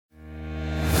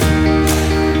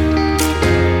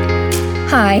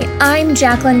Hi, I'm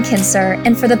Jacqueline Kinser,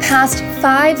 and for the past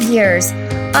 5 years,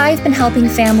 I've been helping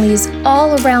families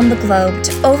all around the globe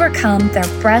to overcome their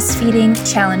breastfeeding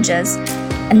challenges.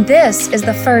 And this is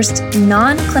the first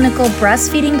non-clinical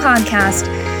breastfeeding podcast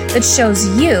that shows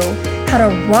you how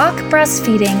to rock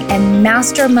breastfeeding and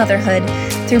master motherhood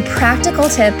through practical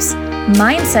tips,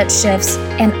 mindset shifts,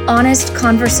 and honest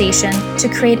conversation to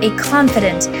create a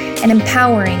confident and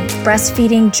empowering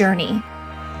breastfeeding journey.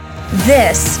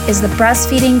 This is the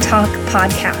Breastfeeding Talk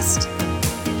Podcast.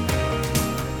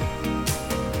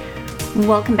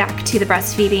 Welcome back to the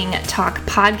Breastfeeding Talk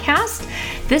Podcast.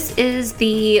 This is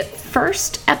the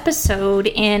first episode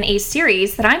in a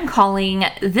series that I'm calling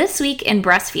This Week in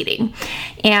Breastfeeding.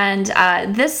 And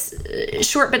this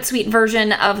short but sweet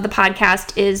version of the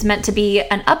podcast is meant to be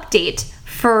an update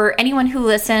for anyone who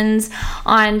listens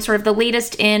on sort of the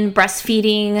latest in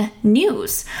breastfeeding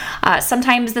news.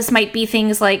 Sometimes this might be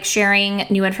things like sharing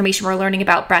new information we're learning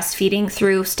about breastfeeding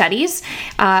through studies.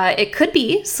 It could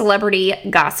be celebrity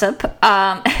gossip.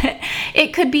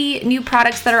 It could be new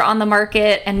products that are on the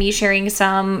market and me sharing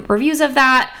some reviews of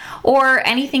that, or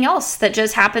anything else that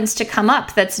just happens to come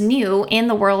up that's new in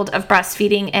the world of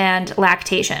breastfeeding and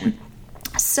lactation.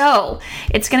 So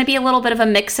it's going to be a little bit of a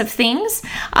mix of things,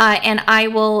 and I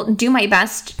will do my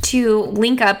best to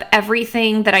link up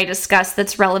everything that I discuss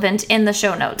that's relevant in the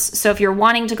show notes. So if you're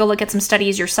wanting to go look at some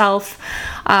studies yourself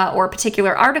or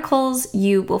particular articles,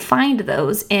 you will find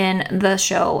those in the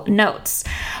show notes.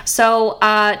 So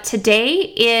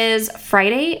today is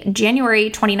Friday, January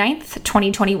 29th,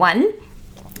 2021.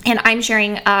 And I'm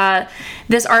sharing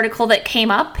this article that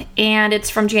came up, and it's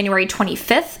from January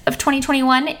 25th of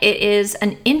 2021. It is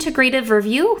an integrative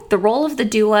review, the role of the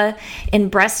doula in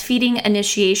breastfeeding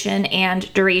initiation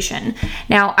and duration.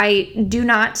 Now, I do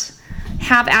not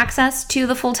have access to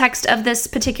the full text of this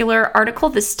particular article,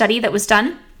 this study that was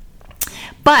done.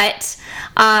 But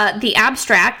the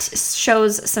abstract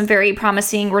shows some very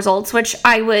promising results, which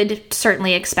I would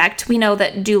certainly expect. We know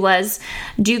that doulas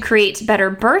do create better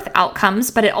birth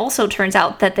outcomes, but it also turns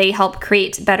out that they help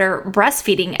create better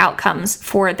breastfeeding outcomes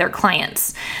for their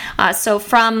clients. So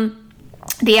from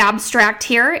the abstract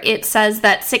here, it says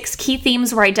that 6 key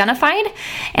themes were identified,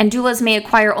 and doulas may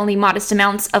acquire only modest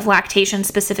amounts of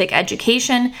lactation-specific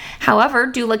education.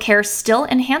 However, doula care still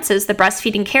enhances the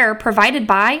breastfeeding care provided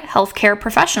by healthcare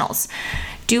professionals.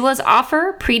 Doulas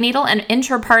offer prenatal and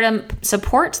intrapartum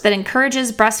support that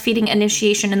encourages breastfeeding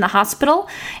initiation in the hospital,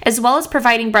 as well as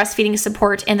providing breastfeeding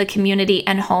support in the community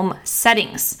and home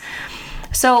settings.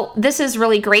 So this is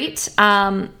really great.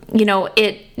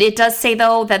 It does say,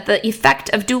 though, that the effect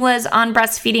of doulas on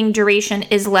breastfeeding duration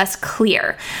is less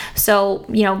clear. So,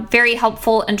 very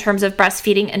helpful in terms of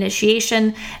breastfeeding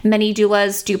initiation. Many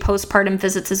doulas do postpartum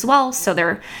visits as well. So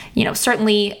they're,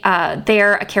 certainly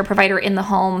they're a care provider in the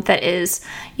home that is,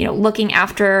 looking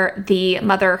after the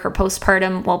mother, her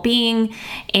postpartum well-being.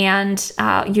 And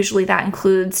usually that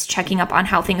includes checking up on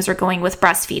how things are going with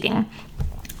breastfeeding.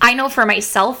 I know for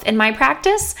myself in my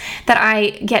practice that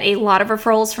I get a lot of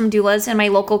referrals from doulas in my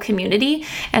local community.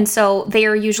 And so they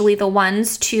are usually the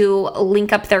ones to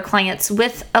link up their clients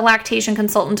with a lactation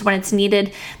consultant when it's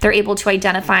needed. They're able to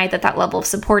identify that that level of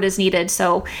support is needed.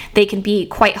 So they can be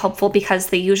quite helpful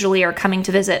because they usually are coming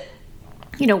to visit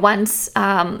once,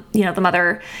 the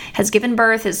mother has given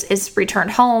birth, is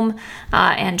returned home,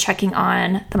 and checking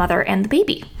on the mother and the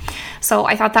baby. So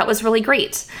I thought that was really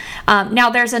great.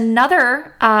 Now there's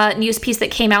another news piece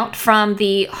that came out from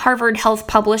the Harvard Health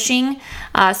Publishing,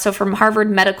 so from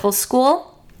Harvard Medical School.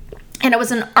 And it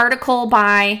was an article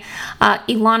by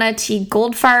Ilana T.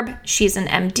 Goldfarb. She's an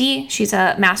MD. She's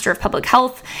a Master of Public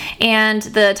Health. And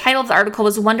the title of the article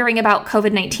was Wondering About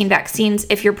COVID-19 Vaccines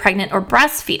If You're Pregnant or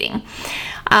Breastfeeding.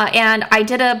 And I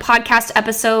did a podcast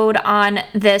episode on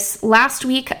this last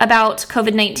week about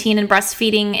COVID-19 and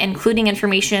breastfeeding, including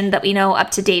information that we know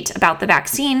up to date about the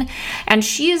vaccine. And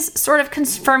she's sort of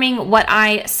confirming what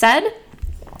I said.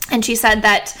 And she said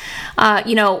that,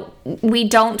 we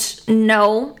don't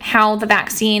know how the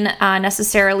vaccine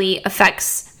necessarily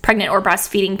affects pregnant or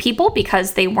breastfeeding people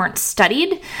because they weren't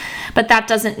studied, but that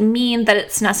doesn't mean that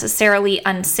it's necessarily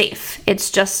unsafe.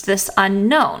 It's just this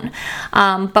unknown.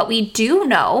 But we do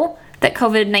know that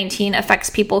COVID-19 affects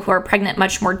people who are pregnant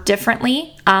much more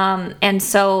differently. And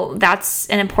so that's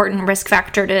an important risk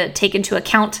factor to take into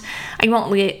account. I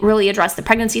won't really address the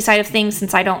pregnancy side of things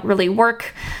since I don't really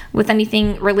work with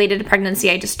anything related to pregnancy.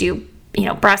 I just do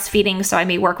breastfeeding, so I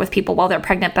may work with people while they're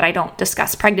pregnant, but I don't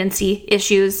discuss pregnancy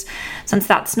issues since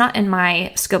that's not in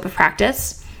my scope of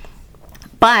practice.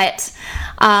 But,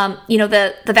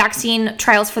 the vaccine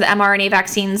trials for the mRNA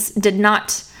vaccines did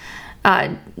not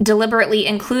deliberately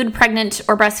include pregnant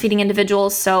or breastfeeding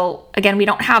individuals. So again, we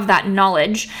don't have that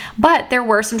knowledge, but there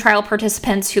were some trial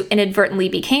participants who inadvertently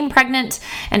became pregnant,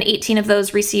 and 18 of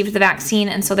those received the vaccine.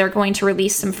 And so they're going to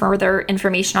release some further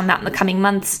information on that in the coming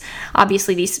months.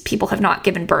 Obviously, these people have not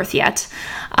given birth yet.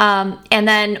 And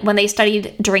then when they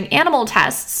studied during animal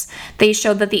tests, they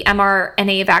showed that the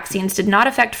mRNA vaccines did not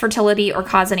affect fertility or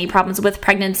cause any problems with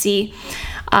pregnancy.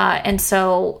 And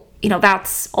so,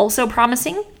 that's also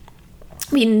promising.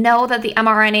 We know that the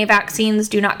mRNA vaccines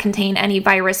do not contain any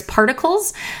virus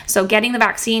particles. So getting the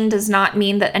vaccine does not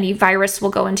mean that any virus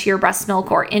will go into your breast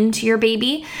milk or into your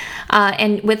baby.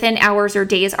 And within hours or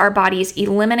days, our bodies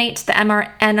eliminate the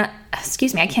mRNA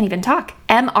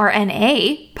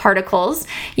particles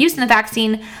used in the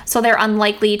vaccine, so they're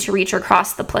unlikely to reach or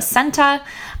cross the placenta.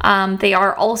 They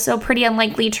are also pretty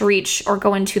unlikely to reach or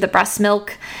go into the breast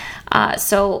milk.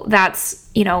 So that's,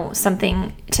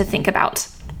 something to think about.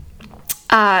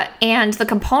 And the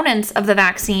components of the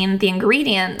vaccine, the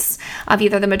ingredients of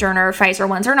either the Moderna or Pfizer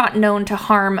ones, are not known to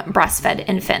harm breastfed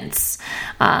infants.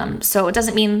 So it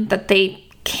doesn't mean that they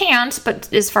can't,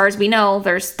 but as far as we know,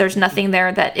 there's nothing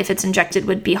there that if it's injected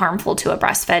would be harmful to a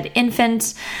breastfed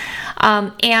infant.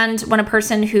 And when a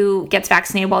person who gets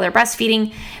vaccinated while they're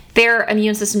breastfeeding, their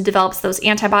immune system develops those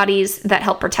antibodies that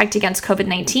help protect against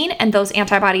COVID-19, and those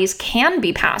antibodies can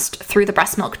be passed through the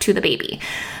breast milk to the baby.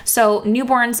 So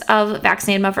newborns of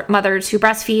vaccinated mothers who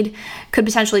breastfeed could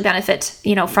potentially benefit,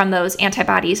 from those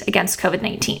antibodies against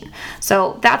COVID-19.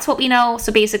 So that's what we know.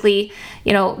 So basically,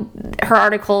 her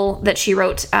article that she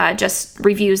wrote just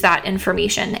reviews that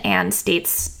information and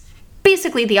states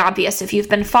basically the obvious if you've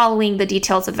been following the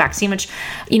details of vaccine, which,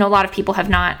 a lot of people have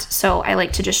not. So I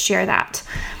like to just share that.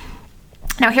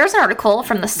 Now, here's an article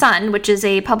from The Sun, which is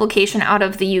a publication out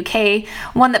of the UK,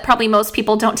 one that probably most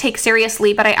people don't take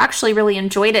seriously, but I actually really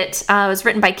enjoyed it. It was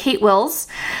written by Kate Wills,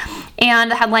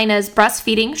 and the headline is,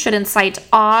 "Breastfeeding should incite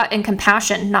awe and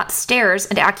compassion, not stares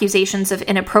and accusations of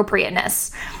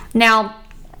inappropriateness." Now,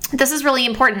 this is really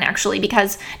important, actually,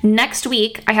 because next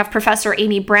week I have Professor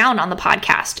Amy Brown on the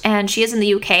podcast, and she is in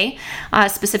the UK,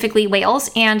 specifically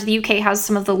Wales, and the UK has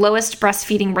some of the lowest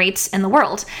breastfeeding rates in the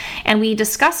world. And we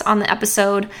discuss on the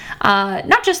episode,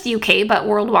 not just the UK, but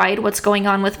worldwide, what's going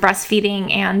on with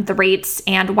breastfeeding and the rates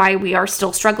and why we are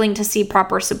still struggling to see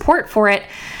proper support for it.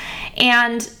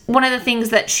 And one of the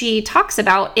things that she talks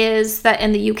about is that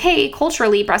in the UK,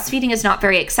 culturally, breastfeeding is not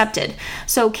very accepted.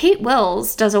 So Kate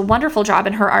Wills does a wonderful job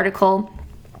in her article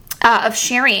of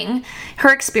sharing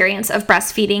her experience of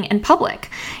breastfeeding in public.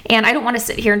 And I don't want to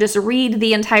sit here and just read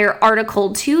the entire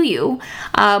article to you,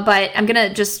 but I'm going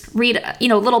to just read, a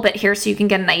little bit here so you can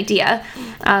get an idea.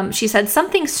 She said,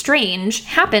 "Something strange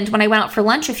happened when I went out for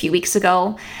lunch a few weeks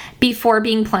ago before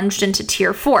being plunged into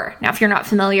Tier 4. Now, if you're not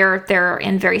familiar, they're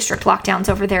in very strict lockdowns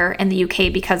over there in the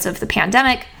UK because of the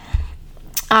pandemic.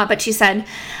 But she said,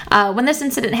 when this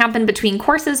incident happened between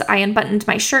courses, I unbuttoned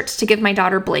my shirt to give my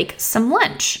daughter Blake some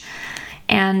lunch.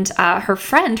 And her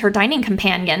friend, her dining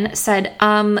companion, said,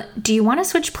 do you want to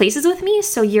switch places with me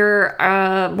so you're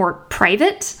more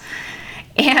private?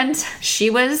 And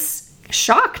she was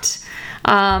shocked.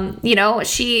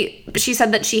 She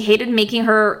said that she hated making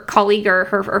her colleague or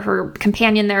her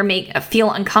companion there feel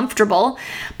uncomfortable,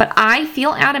 but I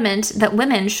feel adamant that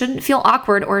women shouldn't feel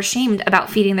awkward or ashamed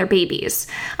about feeding their babies.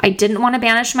 I didn't want to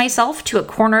banish myself to a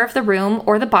corner of the room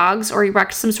or the bogs or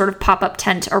erect some sort of pop-up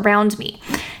tent around me.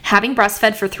 Having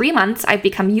breastfed for 3 months, I've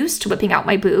become used to whipping out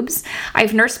my boobs.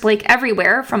 I've nursed Blake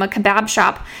everywhere, from a kebab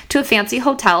shop to a fancy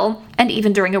hotel, and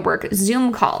even during a work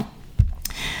Zoom call."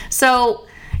 So,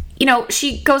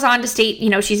 she goes on to state,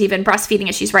 she's even breastfeeding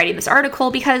as she's writing this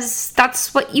article because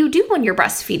that's what you do when you're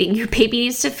breastfeeding. Your baby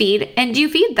needs to feed and you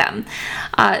feed them.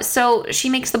 So she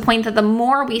makes the point that the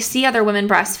more we see other women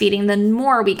breastfeeding, the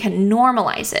more we can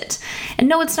normalize it. And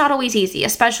no, it's not always easy,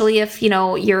 especially if,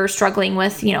 you're struggling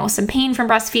with, some pain from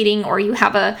breastfeeding, or you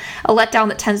have a letdown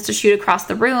that tends to shoot across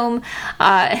the room,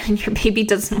 and your baby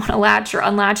doesn't want to latch or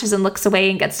unlatches and looks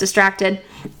away and gets distracted.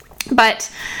 But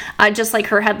just like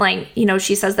her headline,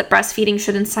 she says that breastfeeding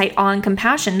should incite awe and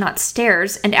compassion, not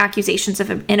stares and accusations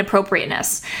of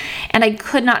inappropriateness. And I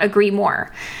could not agree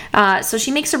more. So she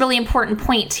makes a really important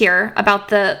point here about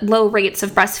the low rates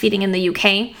of breastfeeding in the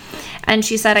UK. And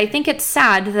she said, "I think it's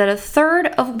sad that a third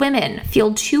of women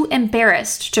feel too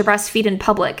embarrassed to breastfeed in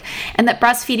public, and that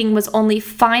breastfeeding was only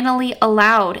finally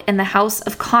allowed in the House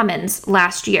of Commons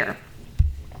last year."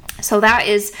 So that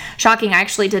is shocking. I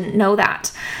actually didn't know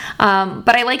that.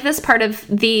 But I like this part of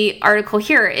the article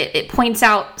here. It points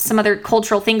out some other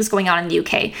cultural things going on in the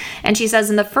UK. And she says,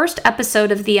 in the first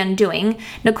episode of The Undoing,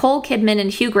 Nicole Kidman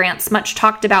and Hugh Grant's much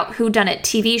talked about whodunit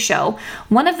TV show,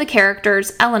 one of the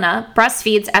characters, Elena,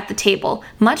 breastfeeds at the table,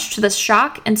 much to the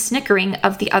shock and snickering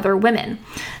of the other women.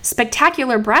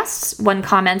 Spectacular breasts, one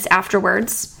comments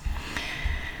afterwards.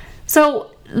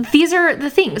 So these are the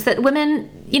things that women,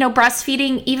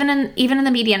 breastfeeding, even in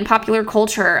the media and popular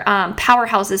culture,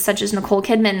 powerhouses such as Nicole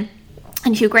Kidman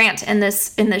and Hugh Grant in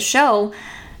this show,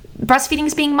 breastfeeding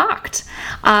is being mocked.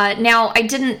 Now, I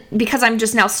didn't, because I'm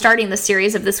just now starting the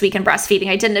series of This Week in Breastfeeding,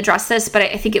 I didn't address this, but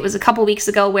I think it was a couple weeks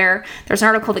ago where there's an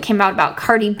article that came out about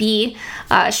Cardi B.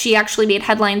 She actually made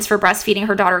headlines for breastfeeding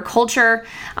her daughter Culture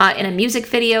in a music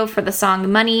video for the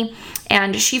song Money.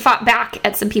 And she fought back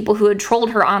at some people who had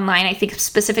trolled her online, I think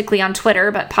specifically on Twitter,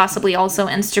 but possibly also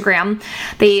Instagram.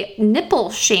 They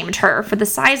nipple shamed her for the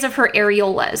size of her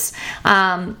areolas.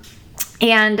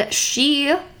 And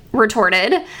she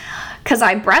retorted, because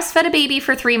I breastfed a baby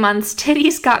for 3 months,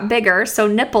 titties got bigger, so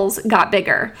nipples got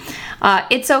bigger.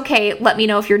 It's okay. Let me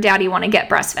know if your daddy want to get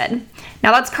breastfed.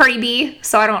 Now that's Cardi B,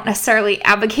 so I don't necessarily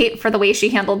advocate for the way she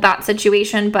handled that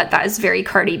situation, but that is very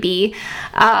Cardi B.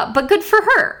 But good for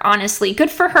her, honestly. Good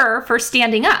for her for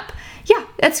standing up. Yeah,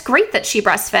 it's great that she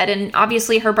breastfed, and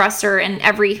obviously her breasts are in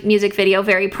every music video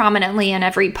very prominently and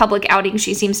every public outing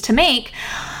she seems to make.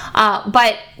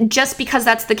 But just because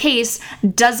that's the case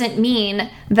doesn't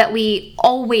mean that we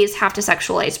always have to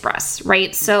sexualize breasts,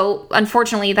 right? So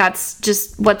unfortunately, that's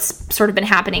just what's sort of been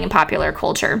happening in popular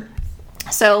culture.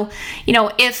 So,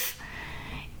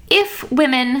 if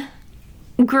women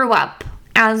grew up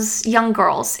as young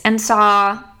girls and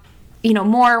saw,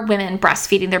 more women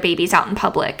breastfeeding their babies out in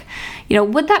public,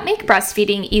 would that make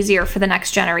breastfeeding easier for the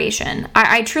next generation?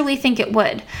 I truly think it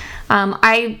would.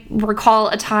 I recall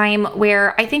a time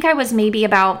where I think I was maybe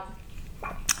about,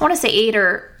 I want to say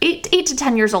 8 to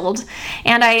 10 years old.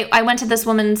 And I went to this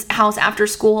woman's house after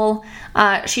school.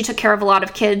 She took care of a lot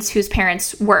of kids whose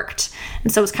parents worked.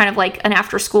 And so it was kind of like an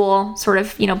after school sort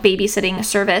of, babysitting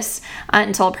service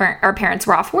until our parents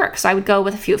were off work. So I would go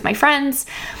with a few of my friends,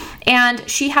 and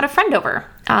she had a friend over.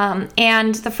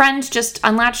 And the friend just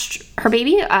unlatched her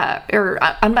baby, or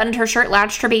unbuttoned her shirt,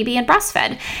 latched her baby, and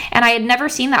breastfed. And I had never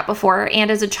seen that before. And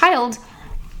as a child,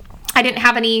 I didn't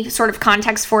have any sort of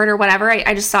context for it or whatever.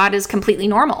 I just saw it as completely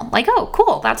normal. Like, oh,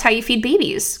 cool, that's how you feed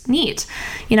babies. Neat.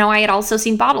 I had also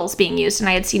seen bottles being used, and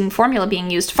I had seen formula being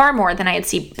used far more than I had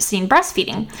seen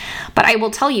breastfeeding. But I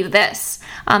will tell you this,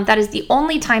 that is the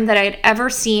only time that I had ever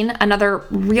seen another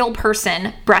real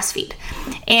person breastfeed.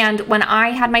 And when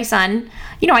I had my son,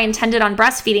 I intended on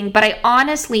breastfeeding, but I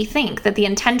honestly think that the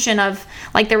intention of,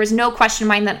 there was no question in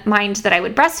my mind that I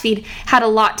would breastfeed had a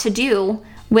lot to do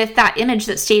with that image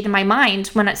that stayed in my mind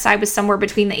when I was somewhere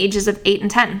between the ages of 8 and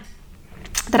 10.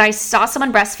 That I saw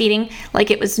someone breastfeeding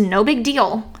like it was no big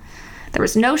deal. There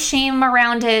was no shame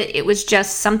around it. It was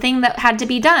just something that had to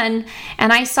be done.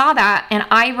 And I saw that, and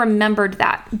I remembered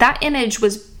that. That image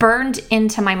was burned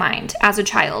into my mind as a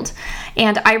child.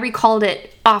 And I recalled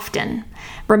it often,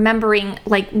 remembering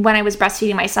when I was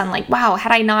breastfeeding my son, wow,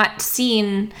 had I not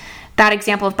seen that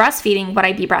example of breastfeeding, would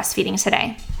I be breastfeeding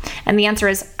today? And the answer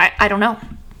is, I don't know.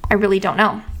 I really don't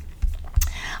know.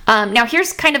 Now,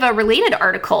 here's kind of a related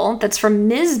article that's from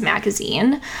Ms.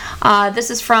 Magazine. This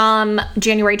is from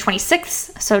January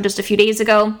 26th, so just a few days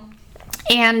ago.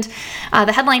 And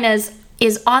the headline is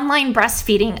online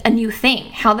breastfeeding a new thing?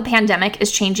 How the pandemic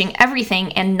is changing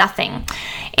everything and nothing.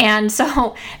 And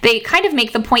so they kind of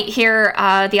make the point here,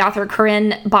 the author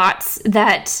Corinne Botts,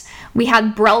 that we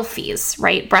had Brelfies,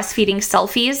 right? Breastfeeding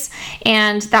selfies.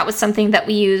 And that was something that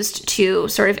we used to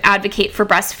sort of advocate for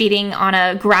breastfeeding on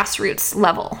a grassroots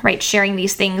level, right? Sharing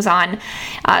these things on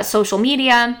social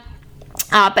media.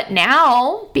 But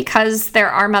now, because there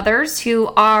are mothers who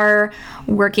are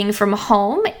working from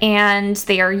home and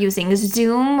they are using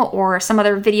Zoom or some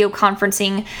other video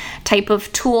conferencing type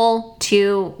of tool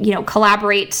to,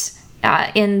 collaborate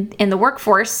in the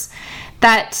workforce,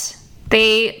 that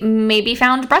they may be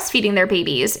found breastfeeding their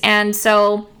babies. And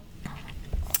so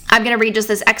I'm going to read just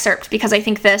this excerpt because I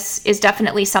think this is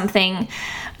definitely something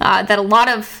that a lot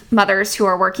of mothers who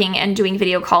are working and doing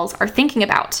video calls are thinking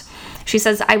about. She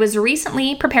says, I was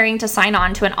recently preparing to sign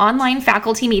on to an online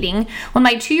faculty meeting when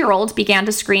my 2-year-old began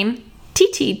to scream,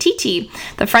 TT,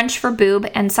 the French for boob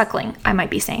and suckling. I might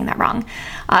be saying that wrong.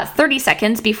 30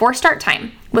 seconds before start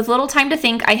time. With little time to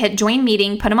think, I hit join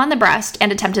meeting, put him on the breast,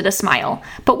 and attempted a smile.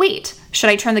 But wait, should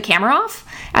I turn the camera off?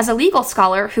 As a legal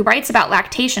scholar who writes about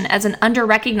lactation as an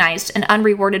under-recognized and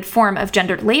unrewarded form of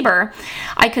gendered labor,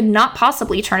 I could not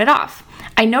possibly turn it off.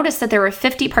 I noticed that there were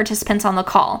 50 participants on the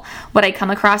call. Would I come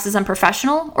across as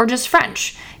unprofessional or just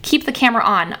French? Keep the camera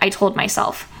on, I told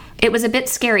myself. It was a bit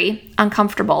scary,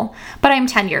 uncomfortable, but I'm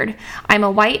tenured. I'm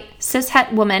a white,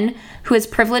 cishet woman who is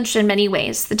privileged in many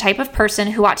ways, the type of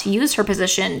person who ought to use her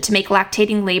position to make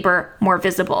lactating labor more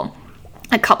visible.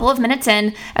 A couple of minutes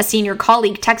in, a senior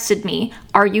colleague texted me,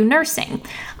 "Are you nursing?"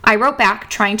 I wrote back,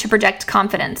 trying to project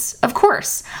confidence. Of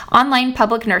course, online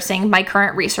public nursing, my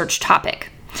current research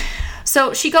topic.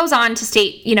 So she goes on to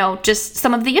state, just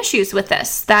some of the issues with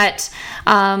this, that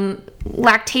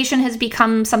lactation has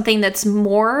become something that's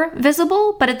more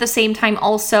visible, but at the same time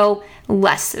also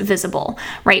less visible,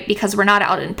 right? Because we're not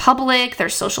out in public,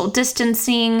 there's social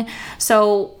distancing.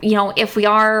 So, if we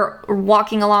are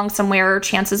walking along somewhere,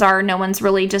 chances are no one's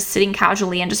really just sitting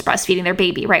casually and just breastfeeding their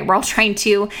baby, right? We're all trying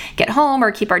to get home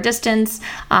or keep our distance,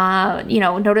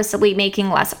 noticeably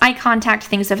making less eye contact,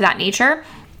 things of that nature.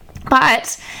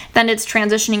 But then it's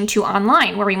transitioning to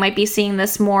online, where we might be seeing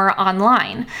this more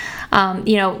online.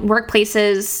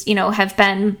 Workplaces, have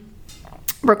been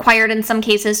required in some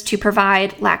cases to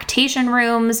provide lactation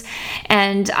rooms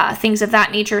and things of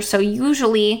that nature. So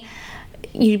usually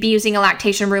you'd be using a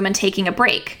lactation room and taking a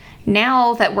break.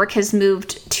 Now that work has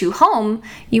moved to home,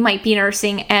 you might be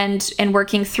nursing and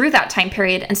working through that time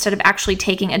period instead of actually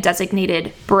taking a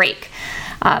designated break.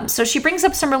 So she brings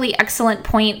up some really excellent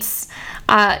points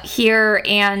here,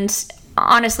 and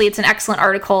honestly, it's an excellent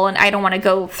article, and I don't want to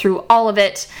go through all of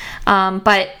it,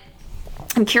 but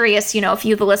I'm curious, if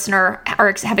you, the listener,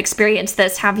 have experienced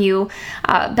this. Have you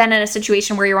been in a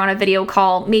situation where you're on a video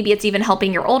call? Maybe it's even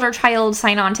helping your older child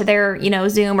sign on to their,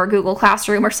 Zoom or Google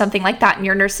Classroom or something like that, and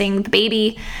you're nursing the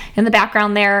baby in the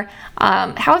background there.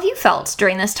 How have you felt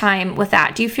during this time with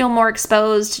that? Do you feel more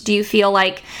exposed? Do you feel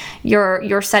like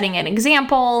you're setting an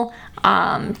example?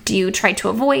 Do you try to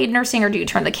avoid nursing, or do you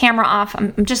turn the camera off?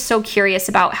 I'm just so curious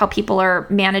about how people are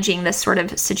managing this sort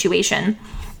of situation.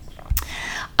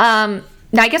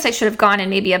 Now, I guess I should have gone in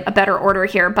maybe a better order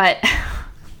here, but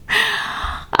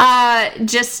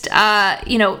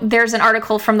there's an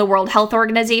article from the World Health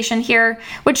Organization here,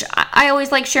 which I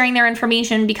always like sharing their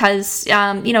information because,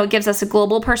 it gives us a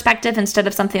global perspective instead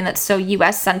of something that's so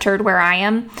U.S.-centered where I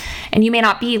am. And you may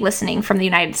not be listening from the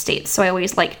United States, so I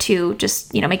always like to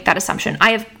just, make that assumption.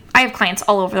 I have clients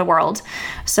all over the world,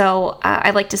 so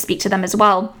I like to speak to them as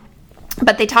well.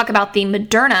 But they talk about the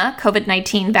Moderna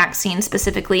COVID-19 vaccine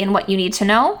specifically and what you need to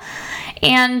know.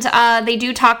 And they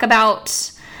do talk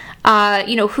about,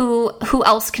 who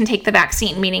else can take the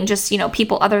vaccine, meaning just,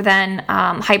 people other than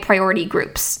high priority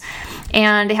groups.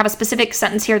 And they have a specific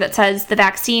sentence here that says the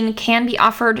vaccine can be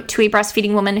offered to a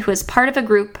breastfeeding woman who is part of a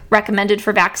group recommended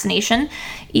for vaccination,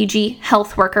 e.g.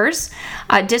 health workers.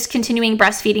 Discontinuing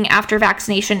breastfeeding after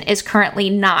vaccination is currently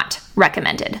not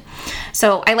recommended.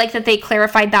 So I like that they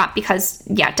clarified that because,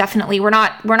 definitely we're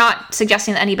not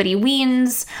suggesting that anybody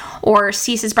weans or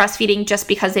ceases breastfeeding just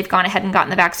because they've gone ahead and gotten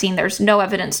the vaccine. There's no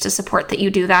evidence to support that you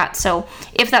do that. So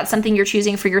if that's something you're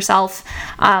choosing for yourself,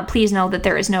 please know that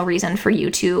there is no reason for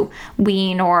you to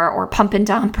wean or pump and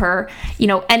dump or,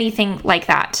 anything like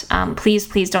that.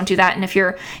 Please don't do that. And if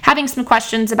you're having some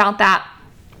questions about that,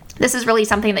 this is really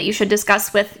something that you should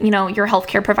discuss with, your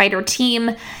healthcare provider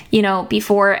team,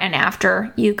 before and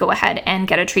after you go ahead and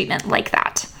get a treatment like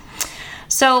that.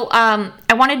 So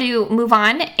I wanted to move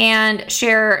on and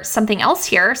share something else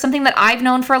here, something that I've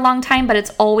known for a long time, but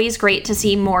it's always great to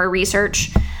see more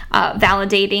research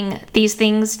validating these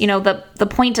things. The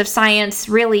point of science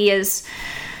really is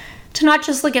to not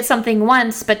just look at something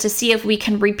once, but to see if we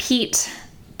can repeat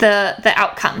the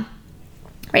outcome.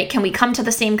 Right? Can we come to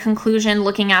the same conclusion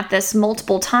looking at this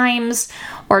multiple times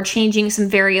or changing some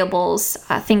variables,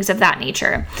 things of that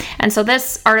nature? And so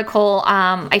this article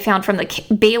I found from the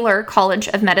Baylor College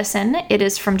of Medicine. It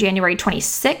is from January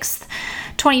 26th,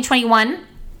 2021.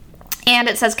 And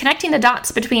it says, connecting the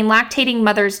dots between lactating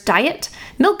mother's diet,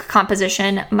 milk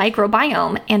composition,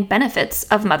 microbiome, and benefits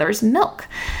of mother's milk.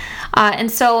 And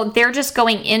so they're just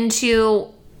going into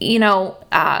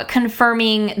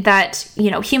confirming that,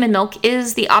 human milk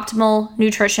is the optimal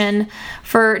nutrition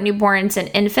for newborns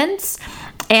and infants.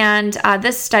 And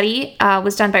this study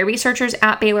was done by researchers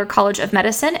at Baylor College of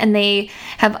Medicine, and they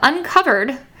have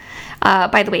uncovered,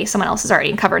 by the way, someone else has already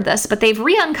uncovered this, but they've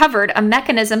re-uncovered a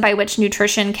mechanism by which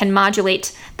nutrition can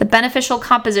modulate the beneficial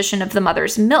composition of the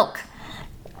mother's milk.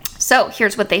 So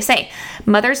here's what they say.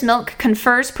 Mother's milk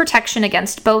confers protection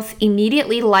against both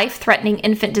immediately life-threatening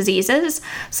infant diseases,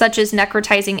 such as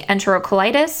necrotizing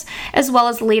enterocolitis, as well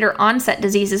as later onset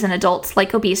diseases in adults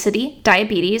like obesity,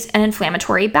 diabetes, and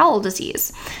inflammatory bowel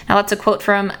disease. Now that's a quote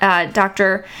from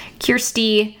Dr.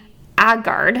 Kirsty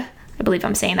Agard. I believe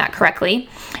I'm saying that correctly.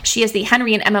 She is the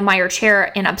Henry and Emma Meyer Chair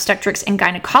in Obstetrics and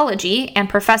Gynecology and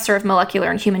Professor of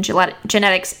Molecular and Human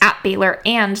Genetics at Baylor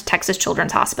and Texas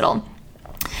Children's Hospital.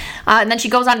 And then she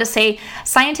goes on to say,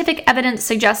 scientific evidence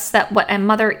suggests that what a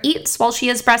mother eats while she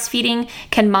is breastfeeding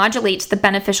can modulate the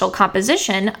beneficial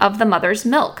composition of the mother's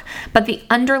milk, but the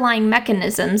underlying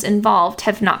mechanisms involved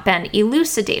have not been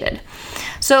elucidated.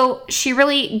 So she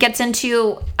really gets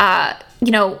into,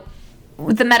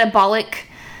 the metabolic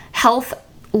health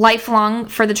lifelong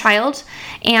for the child,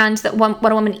 and that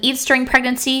what a woman eats during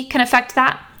pregnancy can affect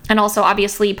that. And also,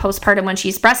 obviously, postpartum when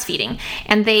she's breastfeeding.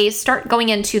 And they start going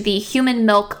into the human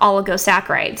milk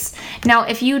oligosaccharides. Now,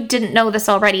 if you didn't know this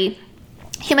already,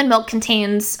 human milk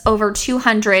contains over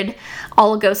 200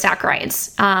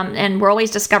 oligosaccharides, and we're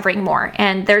always discovering more.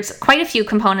 And there's quite a few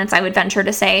components, I would venture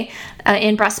to say,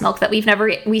 in breast milk that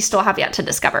we still have yet to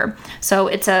discover. So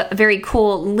it's a very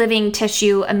cool living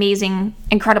tissue, amazing,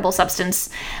 incredible substance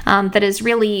that is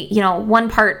really,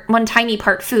 one tiny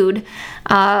part food,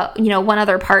 one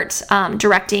other part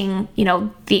directing,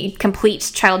 the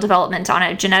complete child development on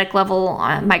a genetic level,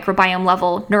 on a microbiome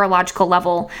level, neurological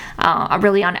level,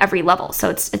 really on every level. So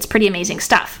it's pretty amazing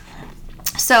stuff.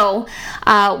 So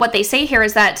what they say here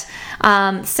is that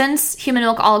since human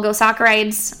milk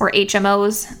oligosaccharides, or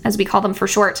HMOs, as we call them for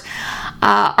short,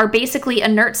 are basically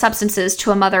inert substances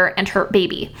to a mother and her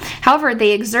baby. However,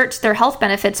 they exert their health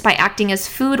benefits by acting as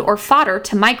food or fodder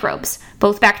to microbes,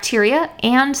 both bacteria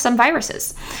and some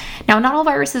viruses. Now, not all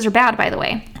viruses are bad, by the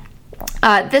way.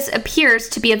 This appears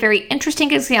to be a very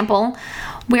interesting example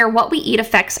where what we eat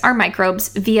affects our microbes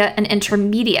via an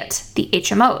intermediate, the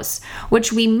HMOs,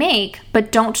 which we make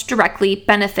but don't directly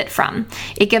benefit from.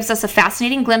 It gives us a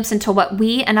fascinating glimpse into what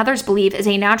we and others believe is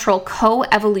a natural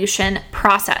co-evolution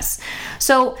process.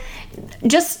 So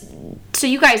just so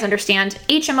you guys understand,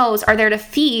 HMOs are there to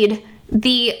feed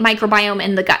the microbiome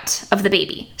in the gut of the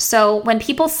baby. So when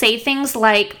people say things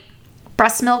like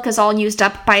breast milk is all used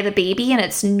up by the baby and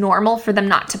it's normal for them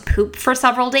not to poop for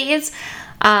several days,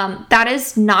 that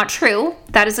is not true.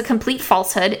 That is a complete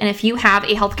falsehood. And if you have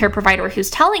a healthcare provider who's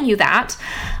telling you that,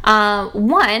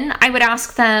 one, I would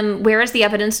ask them, where is the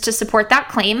evidence to support that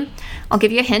claim? I'll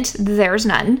give you a hint. There's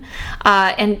none.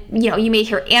 And you may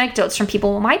hear anecdotes from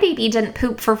people. Well, my baby didn't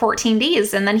poop for 14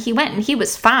 days and then he went and he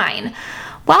was fine.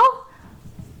 Well,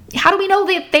 how do we know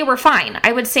that they were fine?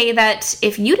 I would say that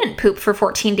if you didn't poop for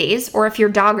 14 days, or if your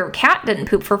dog or cat didn't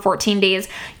poop for 14 days,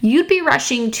 you'd be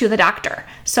rushing to the doctor.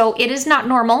 So it is not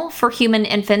normal for human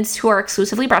infants who are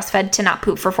exclusively breastfed to not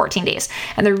poop for 14 days.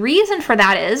 And the reason for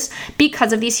that is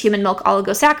because of these human milk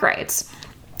oligosaccharides.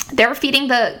 They're feeding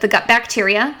the gut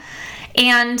bacteria,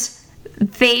 and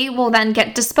they will then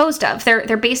get disposed of.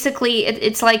 They're basically,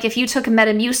 it's like if you took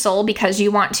Metamucil because you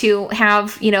want to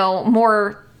have,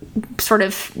 more sort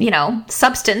of,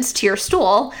 substance to your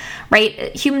stool, right?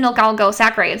 Human milk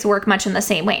oligosaccharides work much in the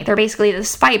same way. They're basically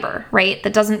this fiber, right,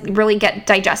 that doesn't really get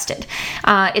digested.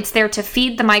 It's there to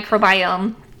feed the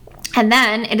microbiome, and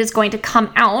then it is going to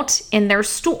come out in their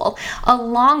stool,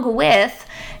 along with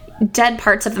dead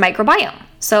parts of the microbiome.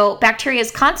 So bacteria is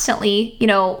constantly,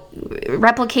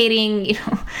 replicating,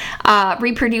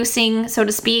 reproducing, so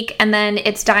to speak, and then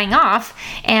it's dying off,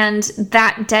 and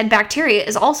that dead bacteria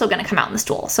is also going to come out in the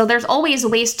stool. So there's always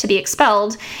waste to be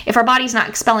expelled. If our body's not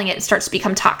expelling it, it starts to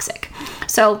become toxic.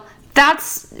 So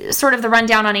that's sort of the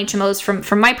rundown on HMOs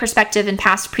from my perspective and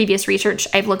previous research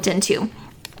I've looked into.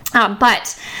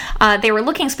 But they were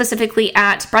looking specifically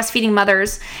at breastfeeding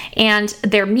mothers and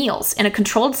their meals in a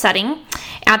controlled setting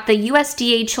at the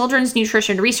USDA Children's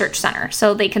Nutrition Research Center.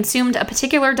 So they consumed a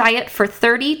particular diet for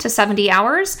 30 to 70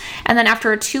 hours, and then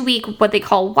after a 2-week, what they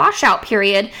call washout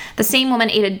period, the same woman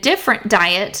ate a different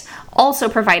diet also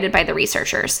provided by the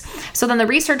researchers. So then the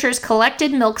researchers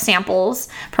collected milk samples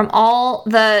from all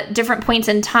the different points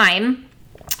in time,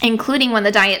 including when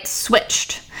the diet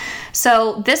switched.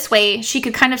 So this way, she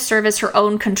could kind of serve as her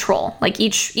own control, like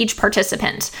each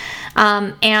participant.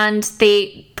 And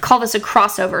they call this a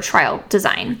crossover trial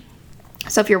design.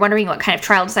 So if you're wondering what kind of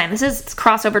trial design this is, it's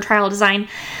crossover trial design.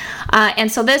 And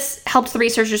so this helps the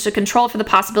researchers to control for the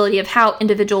possibility of how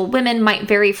individual women might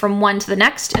vary from one to the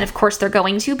next. And of course, they're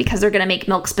going to, because they're going to make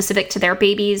milk specific to their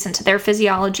babies and to their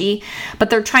physiology. But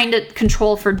they're trying to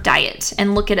control for diet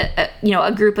and look at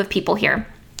a group of people here.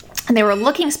 And they were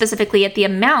looking specifically at the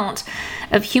amount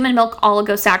of human milk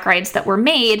oligosaccharides that were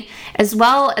made, as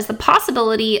well as the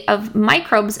possibility of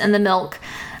microbes in the milk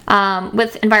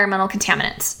with environmental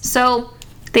contaminants. So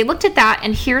they looked at that,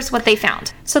 and here's what they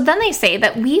found. So then they say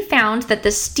that we found that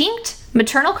distinct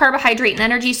maternal carbohydrate and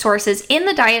energy sources in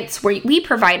the diets we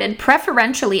provided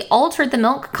preferentially altered the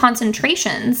milk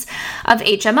concentrations of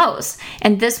HMOs.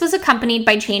 And this was accompanied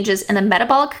by changes in the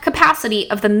metabolic capacity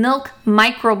of the milk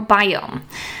microbiome.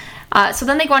 So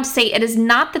then they go on to say it is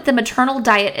not that the maternal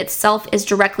diet itself is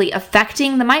directly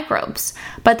affecting the microbes,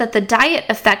 but that the diet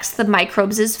affects the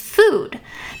microbes' food,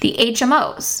 the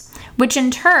HMOs, which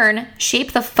in turn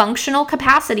shape the functional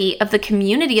capacity of the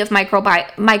community of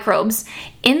microbes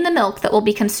in the milk that will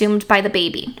be consumed by the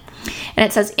baby. And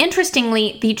it says,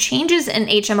 interestingly, the changes in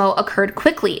HMO occurred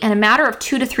quickly in a matter of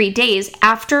 2 to 3 days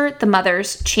after the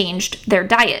mothers changed their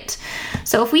diet.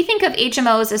 So if we think of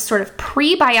HMOs as sort of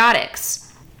prebiotics,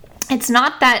 it's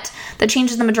not that the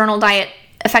changes in the maternal diet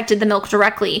affected the milk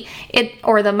directly,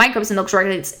 or the microbes in the milk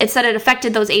directly. It's that it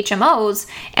affected those HMOs,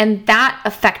 and that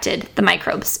affected the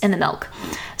microbes in the milk.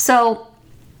 So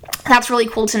that's really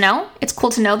cool to know. It's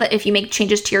cool to know that if you make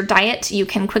changes to your diet, you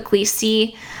can quickly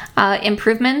see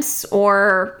improvements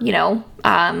or,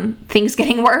 things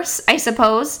getting worse, I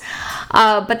suppose.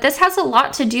 But this has a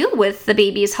lot to do with the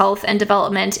baby's health and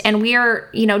development. And we are,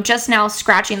 just now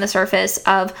scratching the surface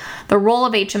of the role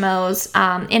of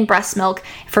HMOs in breast milk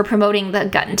for promoting the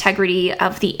gut integrity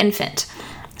of the infant.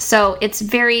 So it's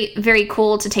very, very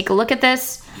cool to take a look at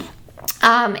this.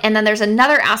 And then there's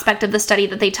another aspect of the study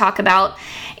that they talk about,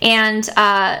 and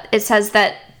it says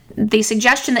that the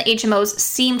suggestion that HMOs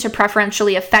seem to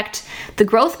preferentially affect the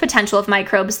growth potential of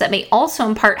microbes that may also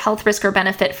impart health risk or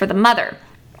benefit for the mother.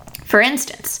 For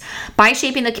instance, by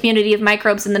shaping the community of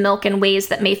microbes in the milk in ways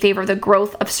that may favor the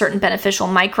growth of certain beneficial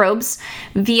microbes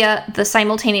via the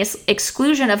simultaneous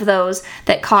exclusion of those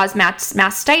that cause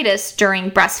mastitis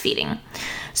during breastfeeding.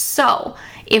 So,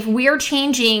 if we're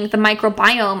changing the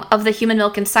microbiome of the human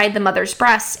milk inside the mother's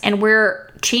breast, and we're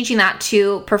changing that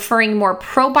to preferring more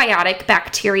probiotic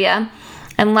bacteria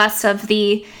and less of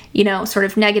the, sort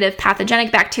of negative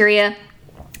pathogenic bacteria,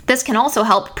 this can also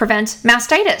help prevent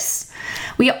mastitis.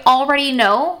 We already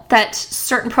know that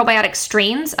certain probiotic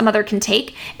strains a mother can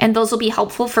take, and those will be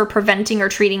helpful for preventing or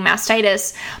treating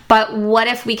mastitis. But what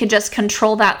if we could just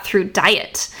control that through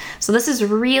diet? So this is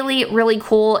really, really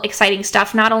cool, exciting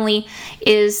stuff. Not only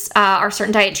are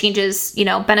certain diet changes,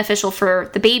 beneficial for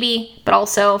the baby, but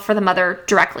also for the mother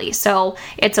directly. So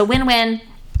it's a win-win.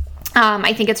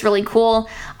 I think it's really cool.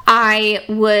 I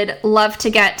would love to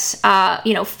get,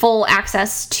 full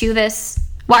access to this.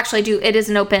 Well, actually, it is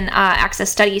an open access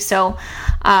study, so,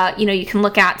 you can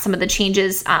look at some of the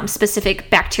changes, specific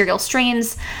bacterial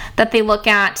strains that they look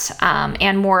at,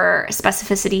 and more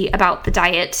specificity about the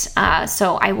diet.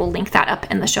 So I will link that up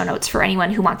in the show notes for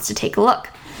anyone who wants to take a look.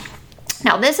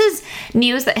 Now, this is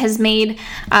news that has made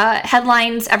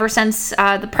headlines ever since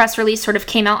the press release sort of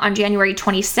came out on January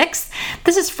 26th.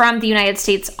 This is from the United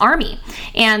States Army,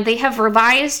 and they have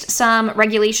revised some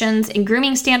regulations and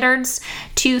grooming standards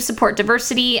to support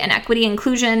diversity and equity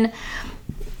inclusion,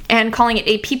 and calling it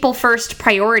a people-first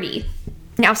priority.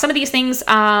 Now, some of these things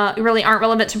really aren't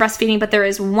relevant to breastfeeding, but there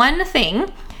is one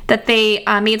thing that they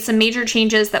made some major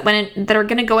changes that are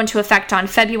going to go into effect on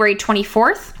February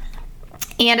 24th.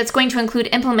 And it's going to include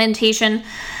implementation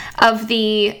of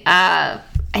the, I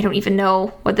don't even know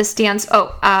what this stands. Can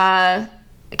I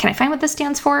find what this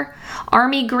stands for?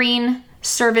 Army Green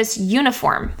Service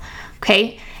Uniform.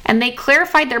 Okay. And they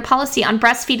clarified their policy on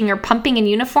breastfeeding or pumping in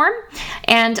uniform.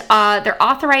 And they're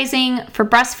authorizing for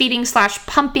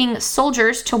breastfeeding/pumping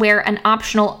soldiers to wear an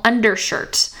optional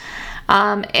undershirt.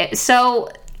 So,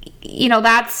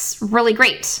 that's really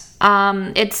great.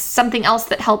 It's something else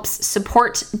that helps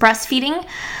support breastfeeding.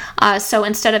 So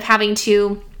instead of having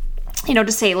to,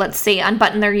 let's say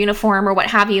unbutton their uniform or what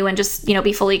have you, and just,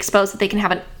 be fully exposed, that they can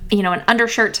have an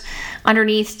undershirt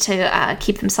underneath to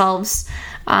keep themselves,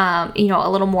 a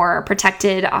little more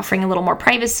protected, offering a little more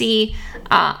privacy.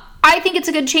 I think it's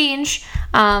a good change.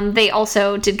 They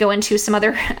also did go into some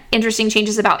other interesting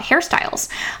changes about hairstyles,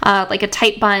 like a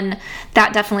tight bun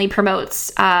that definitely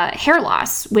promotes hair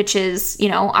loss, which is,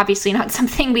 obviously not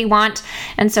something we want.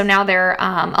 And so now they're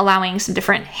allowing some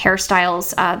different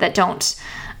hairstyles that don't,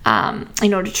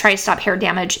 to try to stop hair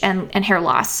damage and hair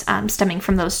loss stemming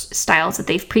from those styles that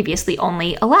they've previously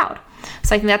only allowed.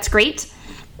 So I think that's great.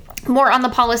 More on the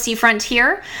policy front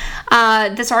here.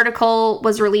 This article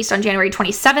was released on January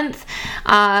 27th.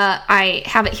 I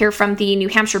have it here from the New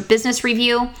Hampshire Business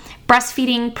Review.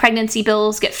 Breastfeeding pregnancy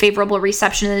bills get favorable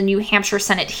reception in the New Hampshire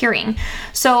Senate hearing.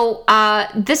 So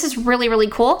this is really, really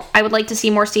cool. I would like to see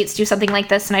more states do something like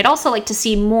this, and I'd also like to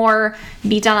see more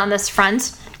be done on this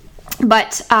front.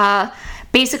 But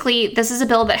basically, this is a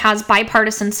bill that has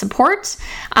bipartisan support.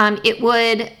 It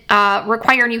would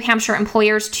require New Hampshire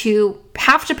employers to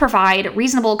have to provide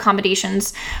reasonable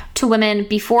accommodations to women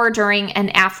before, during,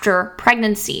 and after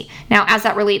pregnancy. Now, as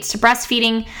that relates to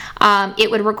breastfeeding, it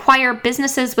would require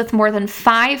businesses with more than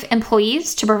 5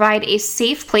 employees to provide a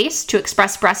safe place to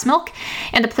express breast milk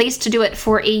and a place to do it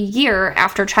for a year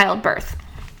after childbirth.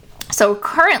 So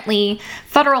currently,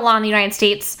 federal law in the United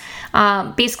States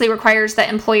basically requires that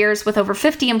employers with over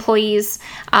 50 employees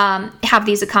have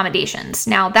these accommodations.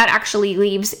 Now, that actually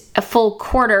leaves a full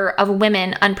quarter of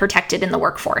women unprotected in the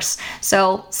workforce.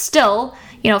 So still,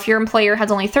 if your employer has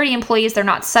only 30 employees, they're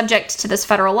not subject to this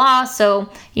federal law. So,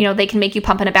 they can make you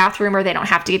pump in a bathroom, or they don't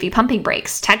have to give you pumping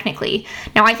breaks, technically.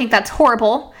 Now, I think that's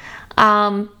horrible.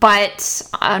 But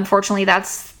unfortunately,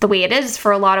 that's the way it is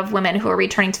for a lot of women who are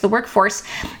returning to the workforce.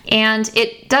 And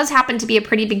it does happen to be a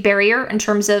pretty big barrier in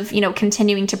terms of,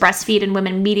 continuing to breastfeed and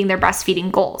women meeting their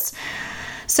breastfeeding goals.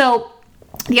 So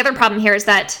the other problem here is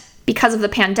that because of the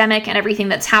pandemic and everything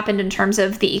that's happened in terms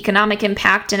of the economic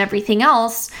impact and everything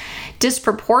else,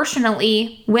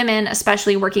 disproportionately women,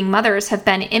 especially working mothers, have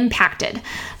been impacted.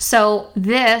 So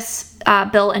this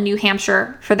bill in New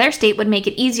Hampshire for their state would make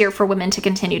it easier for women to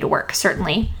continue to work,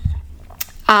 certainly.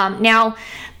 Now,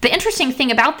 the interesting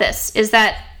thing about this is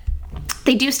that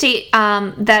they do state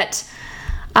that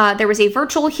there was a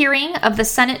virtual hearing of the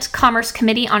Senate Commerce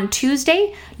Committee on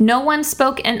Tuesday. No one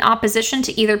spoke in opposition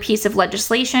to either piece of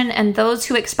legislation, and those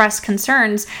who expressed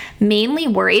concerns mainly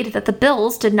worried that the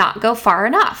bills did not go far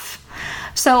enough.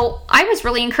 So I was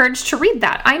really encouraged to read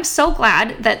that. I'm so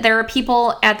glad that there are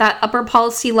people at that upper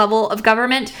policy level of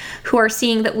government who are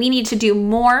seeing that we need to do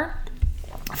more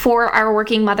for our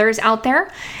working mothers out there.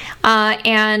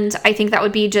 And I think that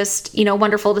would be just,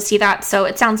 wonderful to see that. So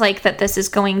it sounds like that this is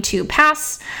going to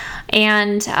pass,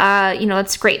 and,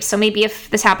 that's great. So maybe if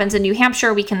this happens in New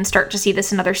Hampshire, we can start to see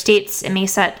this in other states. It may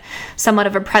set somewhat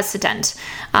of a precedent.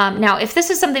 Now, if this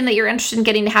is something that you're interested in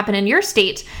getting to happen in your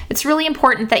state, it's really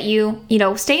important that you,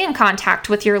 stay in contact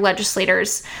with your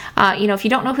legislators. If you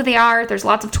don't know who they are, there's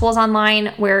lots of tools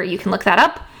online where you can look that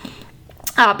up.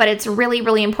 But it's really,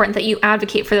 really important that you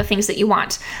advocate for the things that you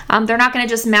want. They're not going to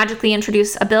just magically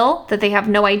introduce a bill that they have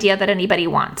no idea that anybody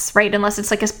wants, right? Unless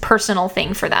it's like a personal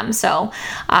thing for them. So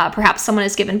perhaps someone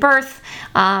has given birth,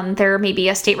 there may be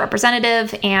a state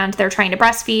representative, and they're trying to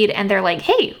breastfeed, and they're like,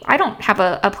 hey, I don't have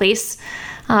a place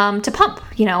to pump,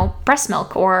 breast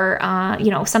milk, or,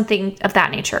 something of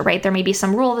that nature, right? There may be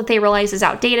some rule that they realize is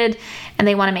outdated, and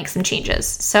they want to make some changes.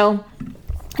 So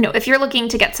if you're looking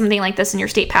to get something like this in your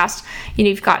state passed,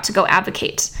 you've got to go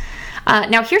advocate.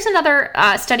 Now, here's another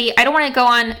study. I don't want to go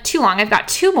on too long. I've got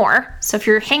 2 more. So if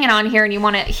you're hanging on here and you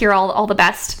want to hear all the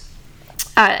best,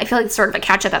 I feel like it's sort of a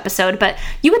catch-up episode, but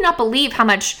you would not believe how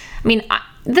much,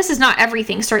 this is not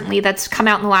everything, certainly, that's come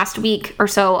out in the last week or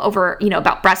so over,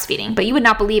 about breastfeeding, but you would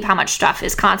not believe how much stuff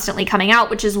is constantly coming out,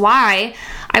 which is why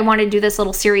I wanted to do this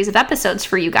little series of episodes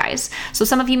for you guys. So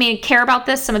some of you may care about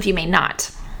this, some of you may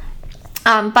not.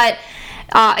 But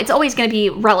it's always going to be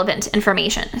relevant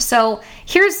information. So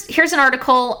here's an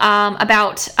article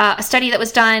about a study that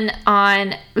was done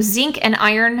on zinc and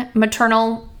iron,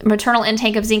 maternal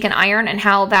intake of zinc and iron, and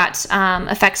how that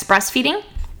affects breastfeeding.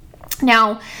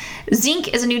 Now,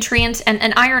 zinc is a nutrient,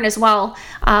 and iron as well,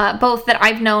 both that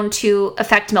I've known to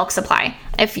affect milk supply.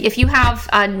 If you have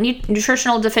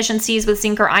nutritional deficiencies with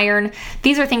zinc or iron,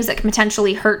 these are things that can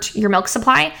potentially hurt your milk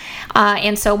supply.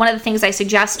 And so one of the things I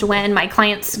suggest when my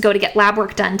clients go to get lab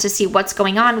work done to see what's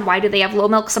going on, why do they have low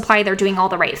milk supply? They're doing all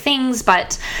the right things,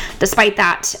 but despite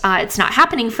that, it's not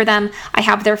happening for them. I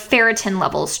have their ferritin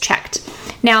levels checked.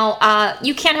 Now,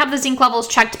 you can have the zinc levels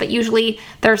checked, but usually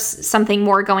there's something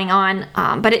more going on.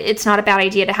 But it's not a bad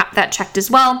idea to have that checked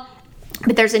as well.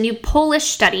 But there's a new Polish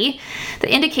study that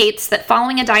indicates that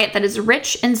following a diet that is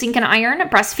rich in zinc and iron,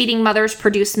 breastfeeding mothers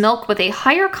produce milk with a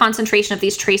higher concentration of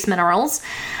these trace minerals.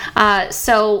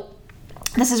 So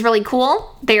this is really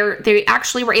cool. They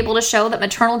actually were able to show that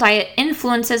maternal diet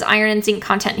influences iron and zinc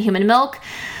content in human milk.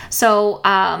 So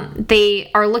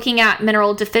they are looking at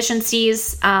mineral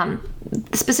deficiencies.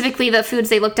 Specifically, the foods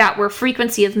they looked at were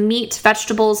frequency of meat,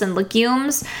 vegetables, and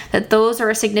legumes, that those are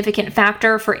a significant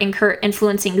factor for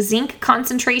influencing zinc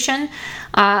concentration.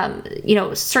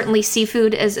 Certainly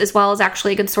seafood as well is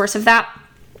actually a good source of that.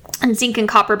 And zinc and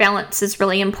copper balance is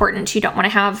really important. You don't want to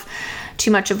have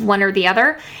too much of one or the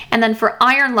other. And then for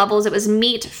iron levels, it was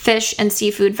meat, fish, and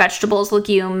seafood, vegetables,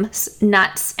 legumes,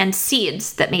 nuts, and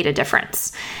seeds that made a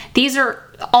difference. These are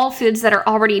all foods that are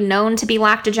already known to be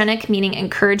lactogenic, meaning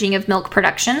encouraging of milk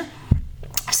production.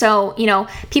 So,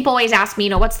 people always ask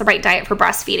me, what's the right diet for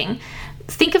breastfeeding?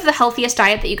 Think of the healthiest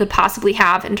diet that you could possibly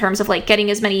have in terms of getting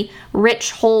as many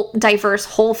rich, diverse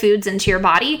whole foods into your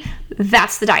body.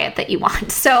 That's the diet that you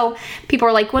want. So people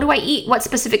are like, what do I eat? What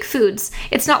specific foods?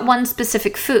 It's not one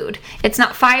specific food. It's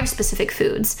not 5 specific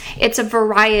foods. It's a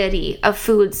variety of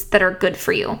foods that are good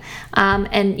for you.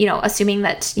 And assuming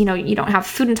that, you don't have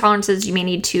food intolerances, you may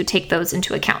need to take those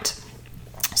into account.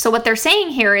 So what they're saying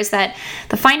here is that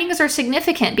the findings are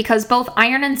significant because both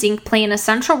iron and zinc play an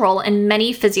essential role in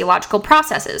many physiological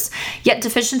processes, yet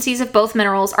deficiencies of both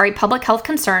minerals are a public health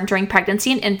concern during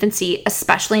pregnancy and infancy,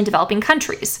 especially in developing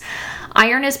countries.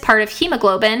 Iron is part of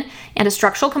hemoglobin and a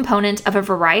structural component of a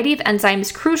variety of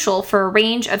enzymes crucial for a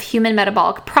range of human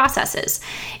metabolic processes.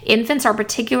 Infants are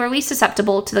particularly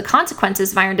susceptible to the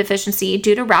consequences of iron deficiency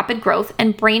due to rapid growth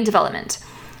and brain development.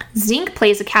 Zinc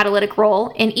plays a catalytic role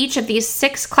in each of these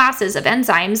 6 classes of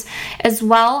enzymes, as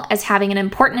well as having an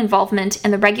important involvement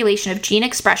in the regulation of gene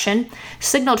expression,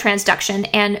 signal transduction,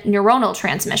 and neuronal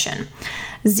transmission.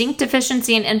 Zinc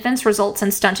deficiency in infants results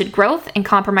in stunted growth and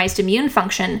compromised immune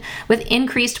function, with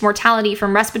increased mortality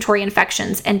from respiratory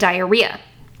infections and diarrhea.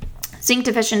 Zinc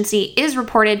deficiency is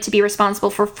reported to be responsible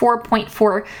for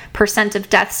 4.4% of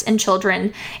deaths in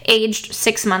children aged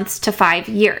 6 months to 5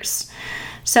 years.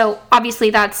 So obviously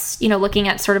that's, looking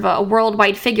at sort of a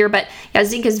worldwide figure, but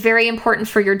zinc is very important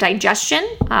for your digestion.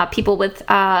 People with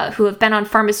who have been on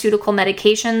pharmaceutical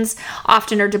medications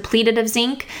often are depleted of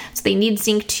zinc. So they need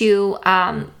zinc to,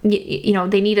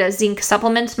 they need a zinc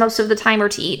supplement most of the time, or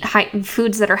to eat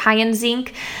foods that are high in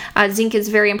zinc. Zinc is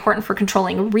very important for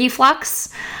controlling reflux.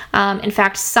 In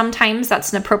fact, sometimes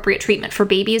that's an appropriate treatment for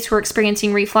babies who are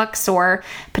experiencing reflux or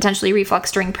potentially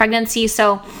reflux during pregnancy.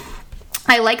 So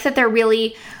I like that they're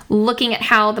really looking at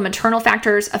how the maternal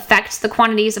factors affect the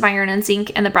quantities of iron and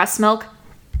zinc in the breast milk.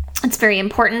 It's very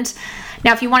important.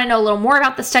 Now, if you want to know a little more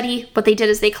about the study, what they did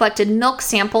is they collected milk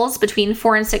samples between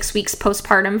 4 and 6 weeks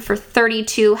postpartum for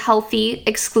 32 healthy,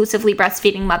 exclusively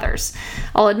breastfeeding mothers.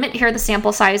 I'll admit here the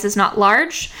sample size is not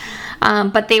large,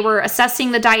 but they were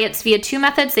assessing the diets via 2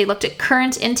 methods. They looked at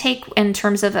current intake in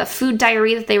terms of a food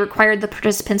diary that they required the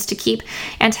participants to keep,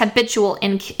 and habitual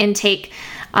intake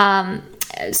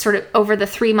sort of over the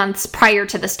 3 months prior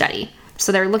to the study.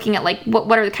 So they're looking at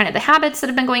what are the habits that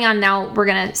have been going on. Now we're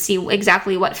going to see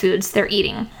exactly what foods they're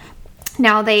eating.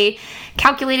 Now they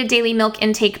calculated daily milk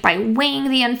intake by weighing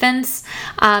the infants,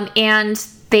 and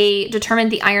they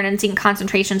determined the iron and zinc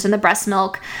concentrations in the breast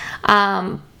milk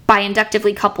by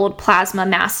inductively coupled plasma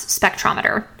mass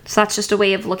spectrometer. So that's just a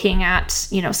way of looking at,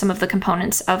 some of the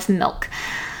components of milk.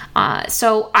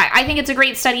 So I think it's a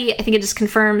great study. I think it just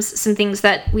confirms some things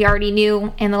that we already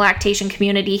knew in the lactation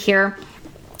community here.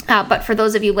 But for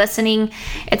those of you listening,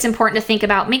 it's important to think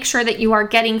about, make sure that you are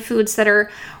getting foods that are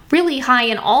really high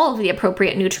in all of the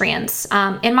appropriate nutrients.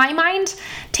 In my mind,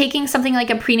 taking something like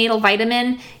a prenatal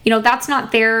vitamin, that's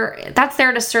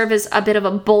there to serve as a bit of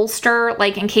a bolster,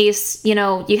 in case,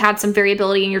 you had some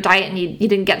variability in your diet and you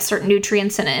didn't get certain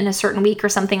nutrients in a certain week or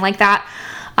something like that.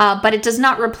 But it does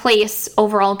not replace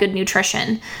overall good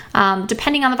nutrition.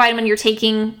 Depending on the vitamin you're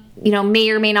taking, may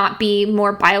or may not be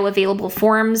more bioavailable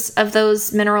forms of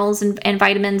those minerals and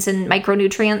vitamins and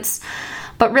micronutrients.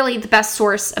 But really, the best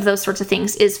source of those sorts of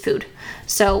things is food.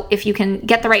 So if you can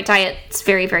get the right diet, it's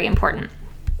very, very important.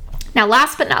 Now,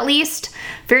 last but not least,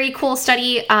 very cool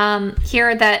study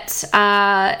here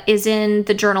that is in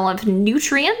the Journal of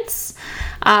Nutrients.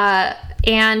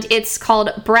 And it's called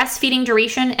Breastfeeding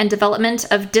Duration and Development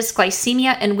of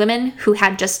Dysglycemia in Women Who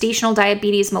Had Gestational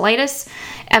Diabetes Mellitus,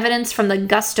 Evidence from the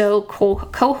Gusto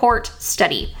Cohort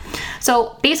Study.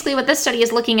 So basically what this study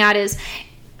is looking at is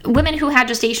women who had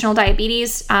gestational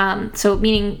diabetes, so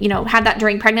meaning, had that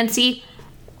during pregnancy,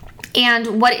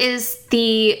 and what is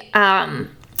the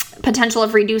potential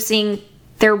of reducing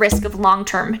their risk of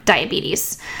long-term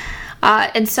diabetes.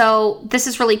 And so this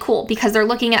is really cool because they're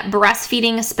looking at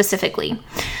breastfeeding specifically.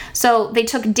 So they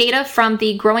took data from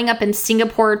the Growing Up in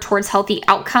Singapore Towards Healthy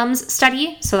Outcomes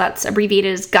study. So that's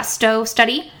abbreviated as GUSTO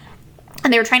study.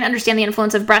 And they were trying to understand the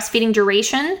influence of breastfeeding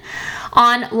duration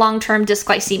on long-term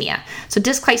dysglycemia. So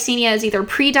dysglycemia is either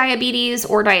pre-diabetes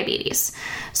or diabetes.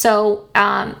 So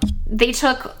they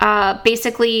took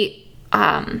basically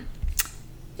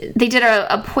they did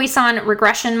a Poisson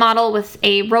regression model with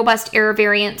a robust error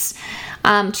variance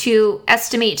to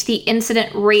estimate the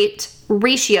incident rate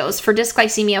ratios for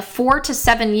dysglycemia 4 to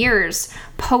 7 years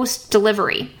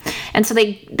post-delivery. And so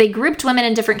they grouped women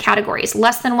in different categories: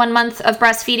 less than 1 month of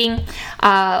breastfeeding,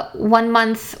 1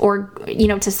 month or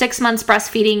to 6 months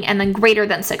breastfeeding, and then greater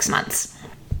than 6 months.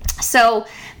 So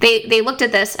they looked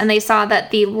at this and they saw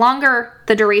that the longer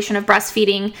the duration of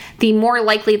breastfeeding, the more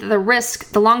likely that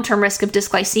the long-term risk of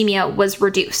dysglycemia was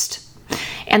reduced.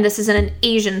 And this is in an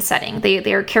Asian setting.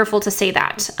 They are careful to say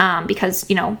that because,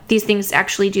 these things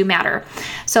actually do matter.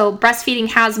 So breastfeeding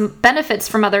has benefits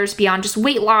from others beyond just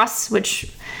weight loss, which,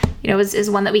 is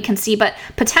one that we can see. But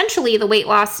potentially the weight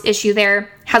loss issue there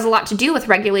has a lot to do with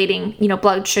regulating,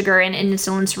 blood sugar and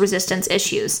insulin resistance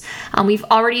issues. We've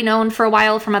already known for a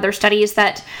while from other studies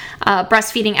that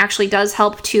breastfeeding actually does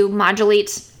help to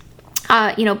modulate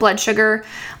blood sugar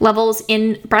levels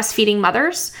in breastfeeding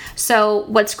mothers. So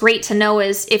what's great to know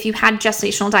is if you had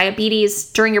gestational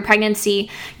diabetes during your pregnancy,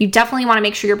 you definitely want to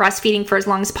make sure you're breastfeeding for as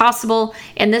long as possible.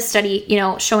 In this study,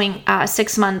 showing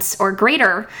 6 months or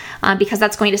greater, because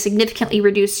that's going to significantly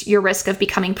reduce your risk of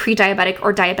becoming pre-diabetic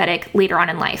or diabetic later on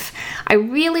in life. I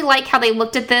really like how they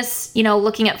looked at this,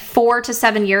 looking at 4 to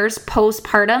 7 years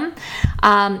postpartum.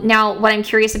 Now, what I'm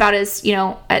curious about is,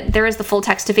 there is the full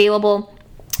text available.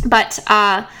 But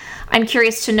I'm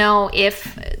curious to know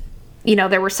if,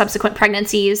 there were subsequent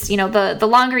pregnancies. The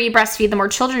longer you breastfeed, the more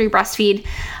children you breastfeed,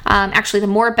 actually the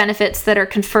more benefits that are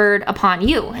conferred upon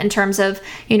you in terms of,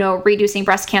 reducing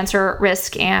breast cancer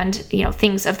risk and,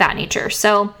 things of that nature.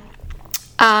 So,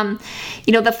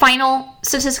 the final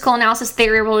statistical analysis they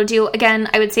were able to do, again,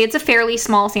 I would say it's a fairly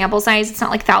small sample size. It's not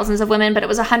like thousands of women, but it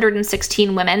was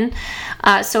 116 women.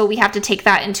 So we have to take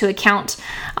that into account.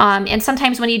 And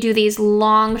sometimes when you do these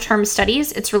long-term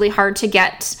studies, it's really hard to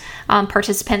get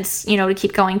participants, to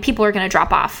keep going. People are going to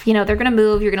drop off. They're going to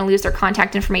move. You're going to lose their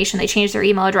contact information. They change their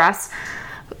email address.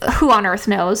 Who on earth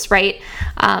knows, right?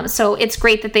 So it's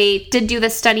great that they did do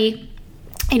this study.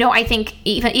 I think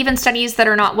even studies that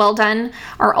are not well done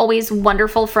are always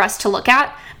wonderful for us to look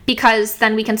at, because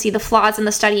then we can see the flaws in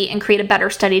the study and create a better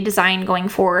study design going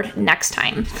forward next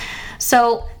time.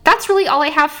 So that's really all I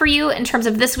have for you in terms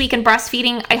of This Week in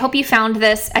Breastfeeding. I hope you found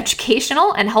this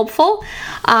educational and helpful.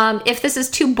 If this is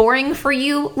too boring for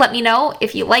you, let me know.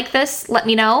 If you like this, let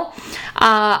me know.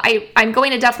 I'm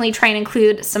going to definitely try and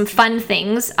include some fun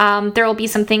things. There will be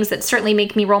some things that certainly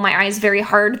make me roll my eyes very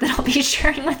hard that I'll be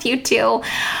sharing with you too.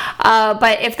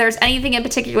 But if there's anything in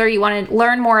particular you want to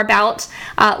learn more about,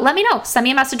 let me know. Send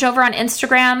me a message over on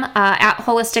Instagram at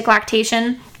Holistic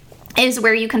Lactation. Is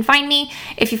where you can find me.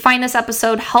 If you find this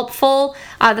episode helpful,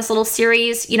 this little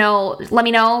series, let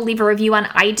me know. Leave a review on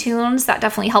iTunes. That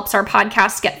definitely helps our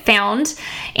podcast get found.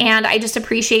 And I just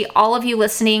appreciate all of you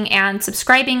listening and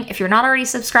subscribing. If you're not already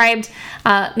subscribed,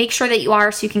 make sure that you are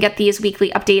so you can get these weekly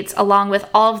updates along with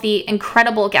all of the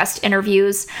incredible guest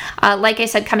interviews. Like I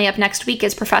said, coming up next week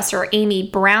is Professor Amy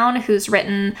Brown, who's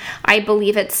written, I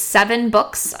believe it's 7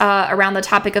 books around the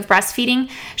topic of breastfeeding.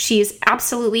 She's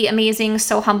absolutely amazing,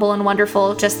 so humble and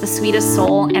wonderful, just the sweetest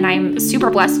soul, and I'm super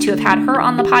blessed to have had her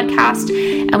on the podcast,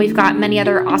 and we've got many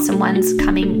other awesome ones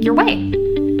coming your way.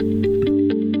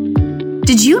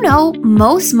 Did you know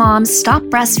most moms stop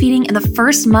breastfeeding in the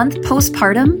first month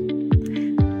postpartum?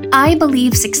 I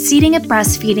believe succeeding at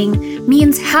breastfeeding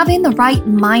means having the right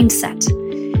mindset.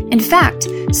 In fact,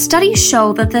 studies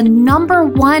show that the number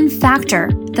one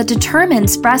factor that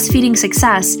determines breastfeeding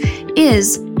success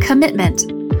is commitment,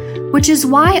 which is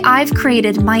why I've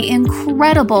created my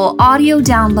incredible audio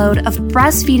download of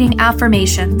breastfeeding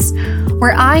affirmations,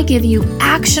 where I give you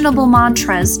actionable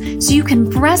mantras so you can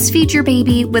breastfeed your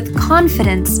baby with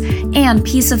confidence and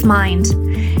peace of mind.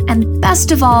 And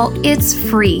best of all, it's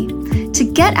free. To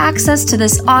get access to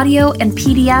this audio and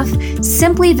PDF,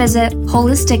 simply visit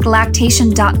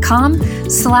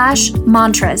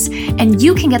holisticlactation.com/mantras, and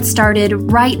you can get started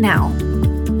right now.